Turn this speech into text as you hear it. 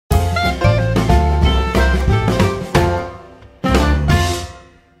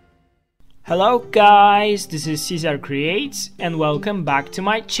Hello guys, this is Cesar Creates and welcome back to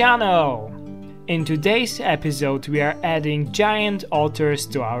my channel. In today's episode we are adding giant otters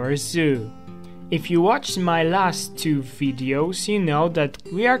to our zoo. If you watched my last two videos, you know that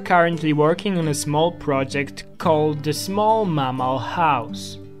we are currently working on a small project called the Small Mammal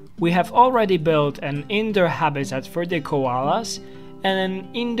House. We have already built an indoor habitat for the koalas and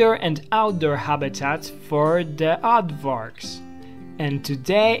an indoor and outdoor habitat for the aardvarks. And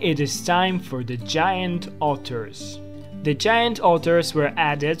today it is time for the giant otters. The giant otters were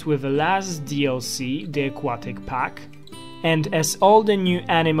added with the last DLC, the aquatic pack, and as all the new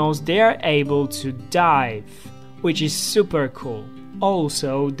animals they are able to dive, which is super cool.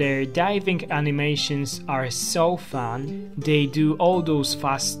 Also, their diving animations are so fun, they do all those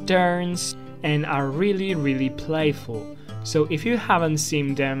fast turns and are really playful. So if you haven't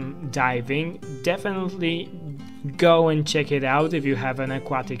seen them diving, definitely go and check it out if you have an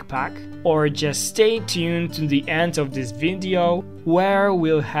aquatic pack, or just stay tuned to the end of this video where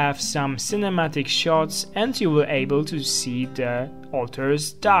we'll have some cinematic shots and you will be able to see the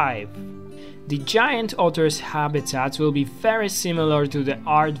otters dive. The giant otters habitat will be very similar to the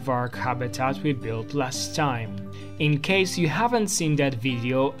aardvark habitat we built last time. In case you haven't seen that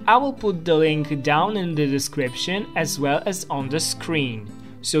video, I will put the link down in the description as well as on the screen.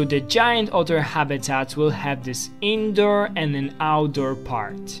 So the giant otter habitat will have this indoor and an outdoor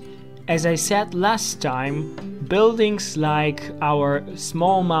part. As I said last time, buildings like our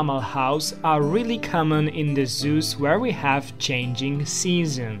small mammal house are really common in the zoos where we have changing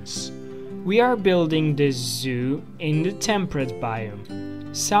seasons. We are building this zoo in the temperate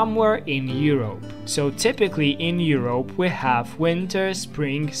biome, somewhere in Europe. So typically in Europe we have winter,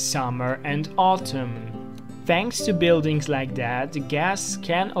 spring, summer and autumn. Thanks to buildings like that, the guests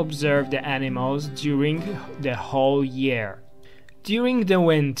can observe the animals during the whole year. During the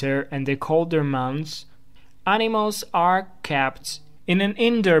winter and the colder months, animals are kept in an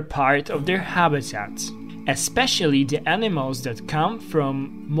indoor part of their habitat, especially the animals that come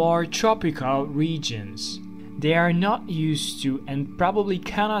from more tropical regions. They are not used to and probably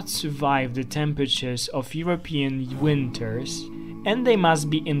cannot survive the temperatures of European winters, and they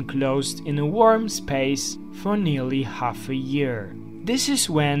must be enclosed in a warm space for nearly half a year. This is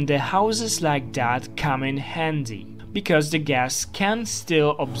when the houses like that come in handy, because the guests can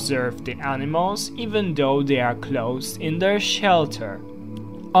still observe the animals even though they are closed in their shelter.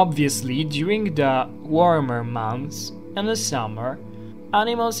 Obviously, during the warmer months and the summer,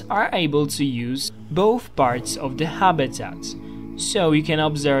 animals are able to use both parts of the habitat, so you can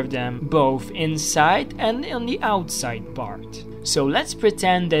observe them both inside and on the outside part. So let's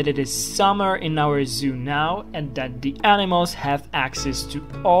pretend that it is summer in our zoo now and that the animals have access to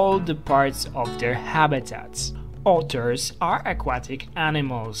all the parts of their habitats. Otters are aquatic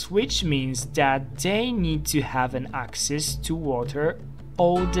animals, which means that they need to have an access to water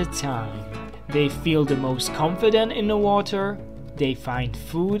all the time. They feel the most confident in the water, they find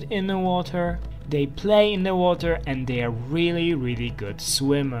food in the water, they play in the water, and they are really good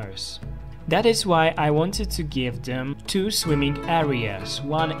swimmers. That is why I wanted to give them two swimming areas,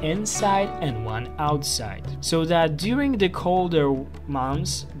 one inside and one outside, so that during the colder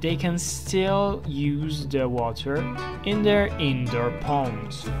months they can still use the water in their indoor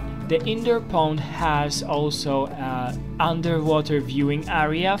ponds. The indoor pond has also an underwater viewing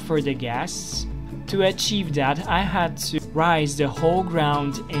area for the guests. To achieve that, I had to raise the whole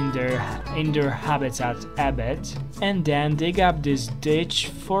ground in their indoor habitat a bit and then dig up this ditch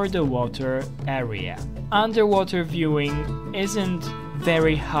for the water area. Underwater viewing isn't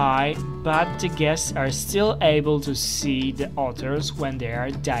very high, but the guests are still able to see the otters when they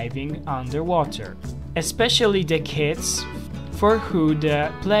are diving underwater. Especially the kids, for who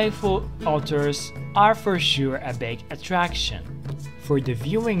the playful otters are for sure a big attraction. For the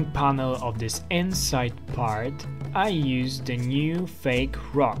viewing panel of this inside part, I used the new fake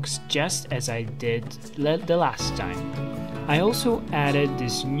rocks just as I did the last time. I also added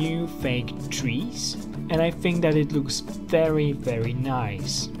this new fake trees and I think that it looks very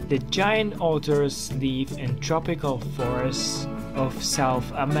nice. The giant otters live in tropical forests of South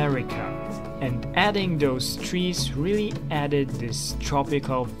America, and adding those trees really added this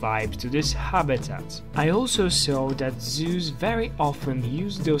tropical vibe to this habitat. I also saw that zoos very often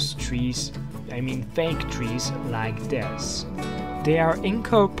use those trees, fake trees like this. They are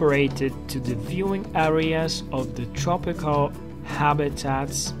incorporated to the viewing areas of the tropical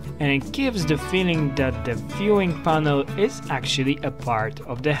habitats, and it gives the feeling that the viewing panel is actually a part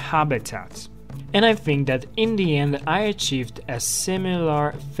of the habitat. And I think that in the end I achieved a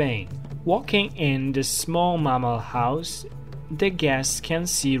similar thing. Walking in the small mammal house the guests can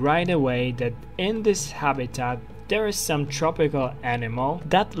see right away that in this habitat there is some tropical animal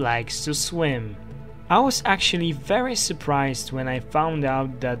that likes to swim. I was actually very surprised when I found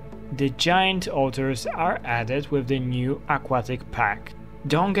out that the giant otters are added with the new aquatic pack.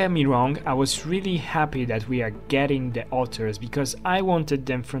 Don't get me wrong, I was really happy that we are getting the otters because I wanted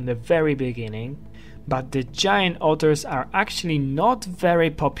them from the very beginning, but the giant otters are actually not very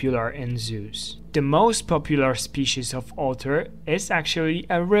popular in zoos. The most popular species of otter is actually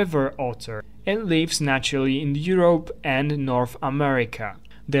a river otter. It lives naturally in Europe and North America.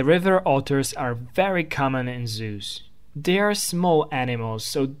 The river otters are very common in zoos. They are small animals,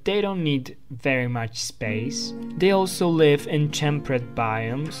 so they don't need very much space. They also live in temperate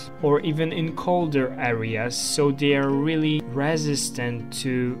biomes or even in colder areas, so they are really resistant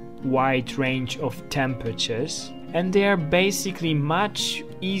to wide range of temperatures, and they are basically much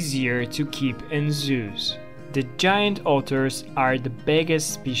easier to keep in zoos. The giant otters are the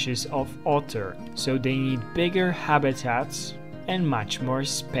biggest species of otter, so they need bigger habitats and much more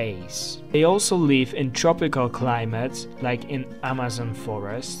space. They also live in tropical climates like in Amazon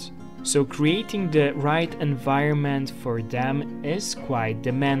forest, so creating the right environment for them is quite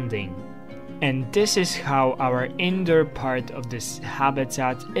demanding. And this is how our indoor part of this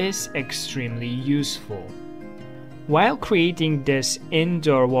habitat is extremely useful. While creating this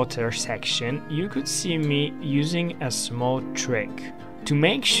indoor water section, you could see me using a small trick. To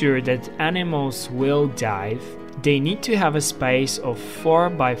make sure that animals will dive, they need to have a space of 4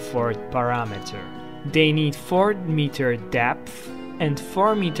 by 4 parameter. They need 4 meter depth and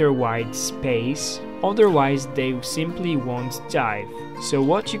 4 meter wide space, otherwise they simply won't dive. So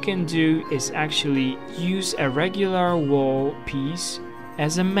what you can do is actually use a regular wall piece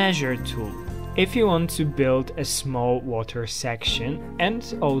as a measure tool if you want to build a small water section,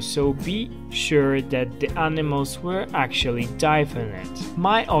 and also be sure that the animals will actually dive in it.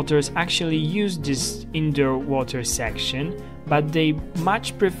 My otters actually use this indoor water section, but they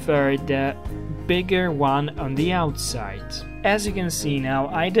much prefer the bigger one on the outside. As you can see now,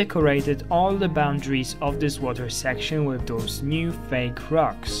 I decorated all the boundaries of this water section with those new fake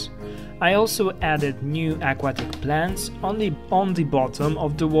rocks. I also added new aquatic plants on the bottom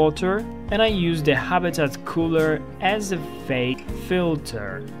of the water, and I used the habitat cooler as a fake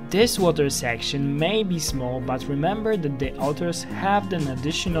filter. This water section may be small, but remember that the otters have an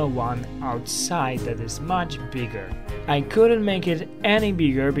additional one outside that is much bigger. I couldn't make it any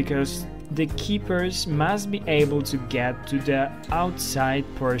bigger because the keepers must be able to get to the outside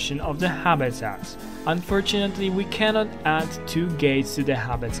portion of the habitat. Unfortunately, we cannot add 2 gates to the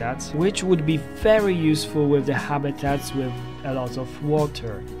habitat, which would be very useful with the habitats with a lot of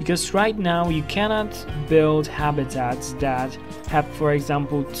water. Because right now you cannot build habitats that have, for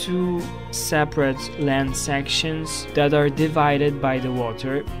example, 2 separate land sections that are divided by the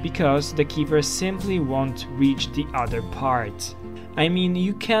water, because the keepers simply won't reach the other part. I mean,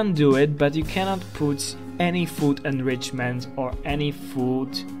 you can do it, but you cannot put any food enrichment or any food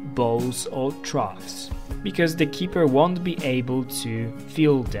bowls or troughs, because the keeper won't be able to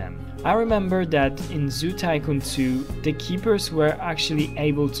fill them. I remember that in Zoo Tycoon 2 the keepers were actually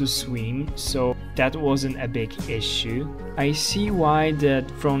able to swim, so that wasn't a big issue. I see why the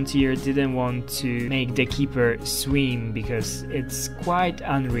Frontier didn't want to make the keeper swim, because it's quite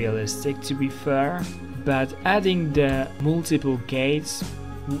unrealistic, to be fair. But adding the multiple gates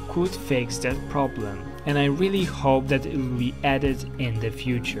could fix that problem, and I really hope that it will be added in the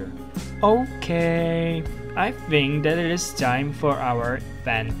future. Okay, I think that it is time for our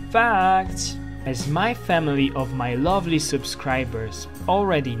fan fact. As my family of my lovely subscribers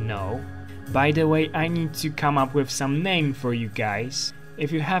already know, by the way, I need to come up with some name for you guys.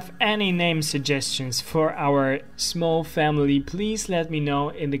 If you have any name suggestions for our small family, please let me know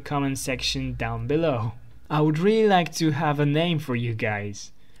in the comment section down below. I would really like to have a name for you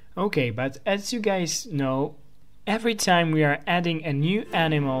guys. Okay, but as you guys know, every time we are adding a new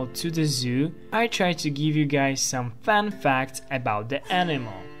animal to the zoo, I try to give you guys some fun facts about the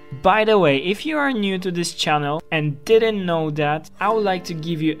animal. By the way, if you are new to this channel and didn't know that, I would like to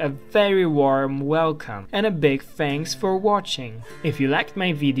give you a very warm welcome and a big thanks for watching. If you liked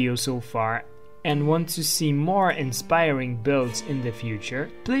my video so far and want to see more inspiring builds in the future,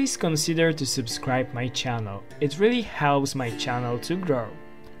 please consider to subscribe my channel. It really helps my channel to grow.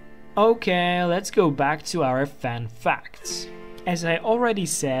 Okay, let's go back to our fun facts. As I already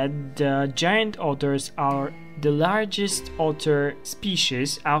said, the giant otters are the largest otter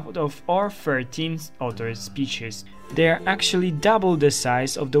species out of all 13 otter species. They are actually double the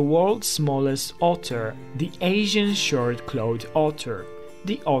size of the world's smallest otter, the Asian short-clawed otter.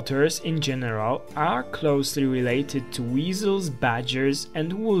 The otters in general are closely related to weasels, badgers,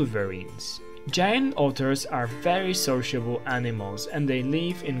 and wolverines. Giant otters are very sociable animals and they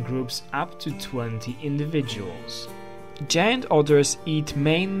live in groups up to 20 individuals. Giant otters eat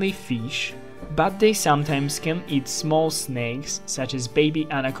mainly fish, but they sometimes can eat small snakes such as baby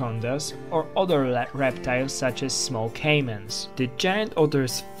anacondas or other reptiles such as small caimans. The giant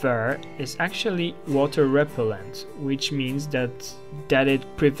otter's fur is actually water repellent, which means that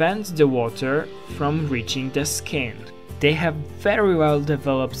it prevents the water from reaching the skin. They have very well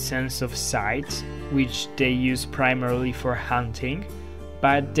developed sense of sight, which they use primarily for hunting,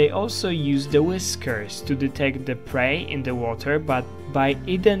 but they also use the whiskers to detect the prey in the water by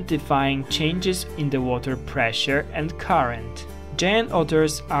identifying changes in the water pressure and current. Giant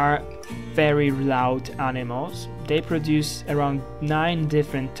otters are very loud animals. They produce around 9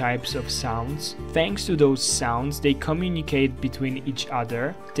 different types of sounds. Thanks to those sounds, they communicate between each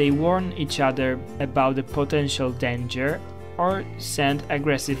other. They warn each other about the potential danger or send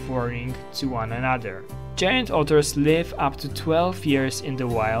aggressive warning to one another. Giant otters live up to 12 years in the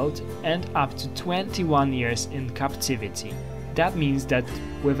wild and up to 21 years in captivity. That means that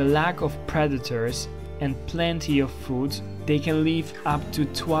with a lack of predators and plenty of food, they can live up to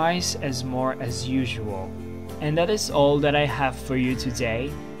twice as more as usual. And that is all that I have for you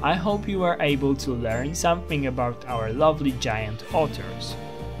today. I hope you were able to learn something about our lovely giant otters.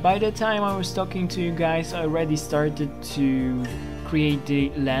 By the time I was talking to you guys, I already started to create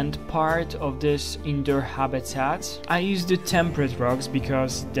the land part of this indoor habitat. I used the temperate rocks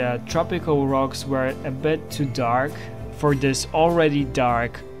because the tropical rocks were a bit too dark for this already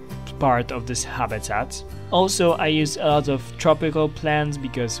dark part of this habitat. Also, I use a lot of tropical plants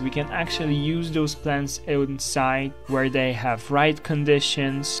because we can actually use those plants inside where they have right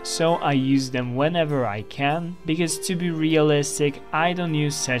conditions, so I use them whenever I can, because to be realistic, I don't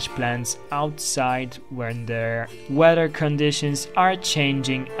use such plants outside when their weather conditions are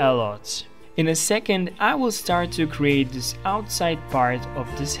changing a lot. In a second, I will start to create this outside part of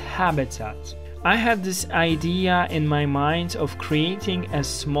this habitat. I had this idea in my mind of creating a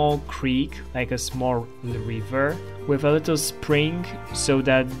small creek, like a small river, with a little spring so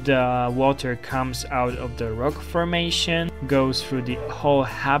that the water comes out of the rock formation, goes through the whole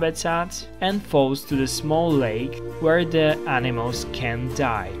habitat and falls to the small lake where the animals can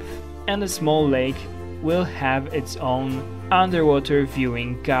dive. And the small lake will have its own underwater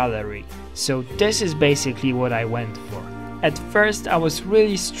viewing gallery. So this is basically what I went for. At first I was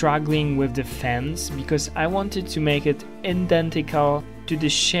really struggling with the fence because I wanted to make it identical to the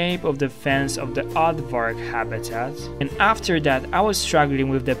shape of the fence of the aardvark habitat, and after that I was struggling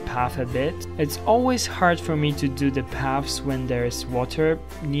with the path a bit. It's always hard for me to do the paths when there's water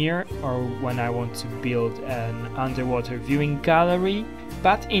near or when I want to build an underwater viewing gallery,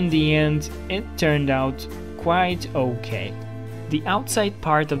 but in the end it turned out quite okay. The outside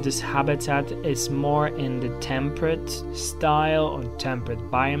part of this habitat is more in the temperate style or temperate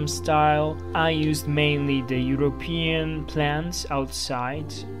biome style. I used mainly the European plants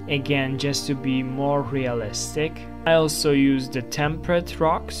outside, again just to be more realistic. I also used the temperate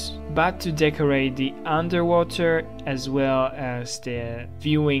rocks, but to decorate the underwater as well as the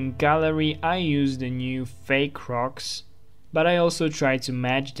viewing gallery I used the new fake rocks, but I also tried to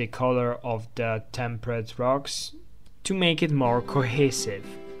match the color of the temperate rocks to make it more cohesive.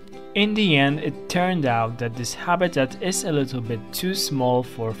 In the end, it turned out that this habitat is a little bit too small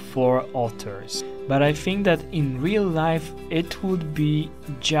for 4 otters, but I think that in real life it would be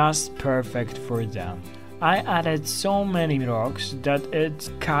just perfect for them. I added so many rocks that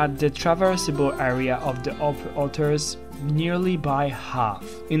it cut the traversable area of the otters nearly by half.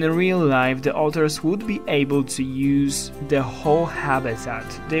 In real life, the otters would be able to use the whole habitat.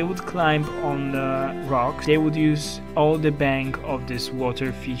 They would climb on the rock, they would use all the bank of this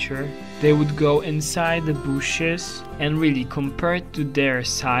water feature, they would go inside the bushes, and really compared to their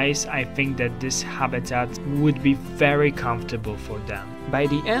size, I think that this habitat would be very comfortable for them. By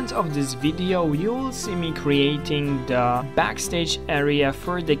the end of this video, you will see me creating the backstage area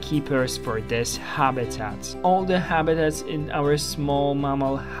for the keepers for this habitat. All the habitats in our small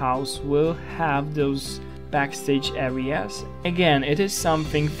mammal house will have those backstage areas. Again, it is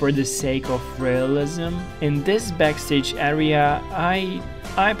something for the sake of realism. In this backstage area,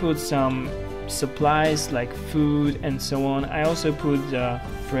 I put some supplies like food and so on. I also put the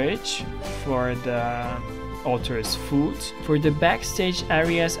fridge for the otters' food. For the backstage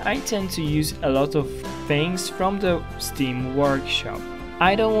areas, I tend to use a lot of things from the Steam workshop.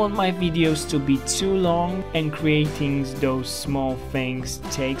 I don't want my videos to be too long, and creating those small things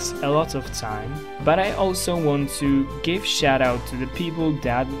takes a lot of time, but I also want to give shout out to the people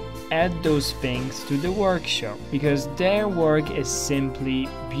that add those things to the workshop, because their work is simply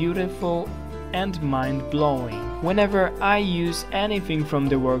beautiful and mind-blowing. Whenever I use anything from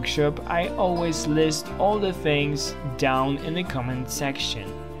the workshop, I always list all the things down in the comment section.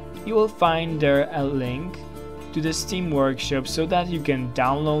 You will find there a link to the Steam workshop so that you can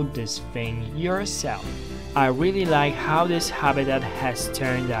download this thing yourself. I really like how this habitat has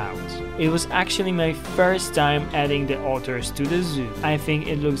turned out. It was actually my first time adding the otters to the zoo. I think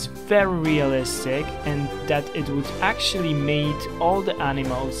it looks very realistic and that it would actually meet all the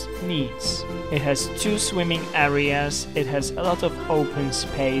animals' needs. It has 2 swimming areas, it has a lot of open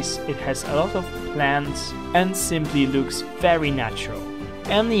space, it has a lot of plants, and simply looks very natural.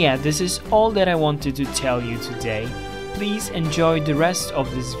 And yeah, this is all that I wanted to tell you today. Please enjoy the rest of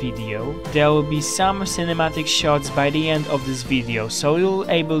this video. There will be some cinematic shots by the end of this video, so you'll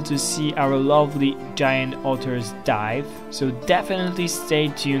be able to see our lovely giant otters dive, so definitely stay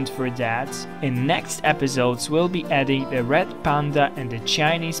tuned for that. In next episodes we'll be adding the red panda and the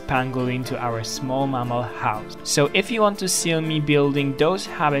Chinese pangolin to our small mammal house. So if you want to see me building those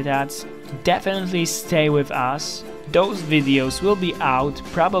habitats, definitely stay with us. Those videos will be out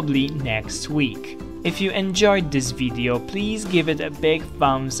probably next week. If you enjoyed this video, please give it a big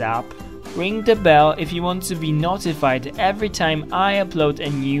thumbs up, ring the bell if you want to be notified every time I upload a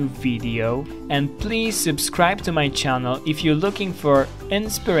new video, and please subscribe to my channel if you're looking for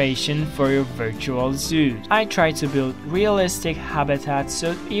inspiration for your virtual zoo. I try to build realistic habitats,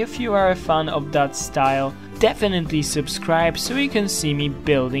 so if you are a fan of that style, definitely subscribe so you can see me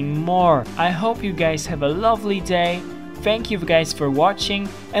building more. I hope you guys have a lovely day. Thank you guys for watching,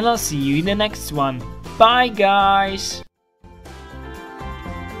 and I'll see you in the next one. Bye guys!